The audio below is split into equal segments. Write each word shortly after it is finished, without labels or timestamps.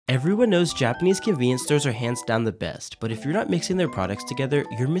Everyone knows Japanese convenience stores are hands down the best, but if you're not mixing their products together,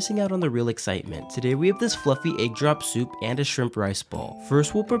 you're missing out on the real excitement. Today we have this fluffy egg drop soup and a shrimp rice bowl.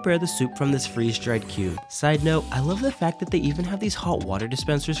 First we'll prepare the soup from this freeze-dried cube. Side note, I love the fact that they even have these hot water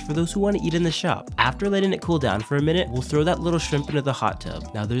dispensers for those who want to eat in the shop. After letting it cool down for a minute, we'll throw that little shrimp into the hot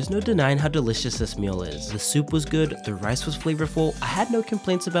tub. Now there's no denying how delicious this meal is. The soup was good, the rice was flavorful, I had no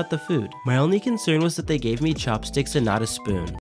complaints about the food. My only concern was that they gave me chopsticks and not a spoon.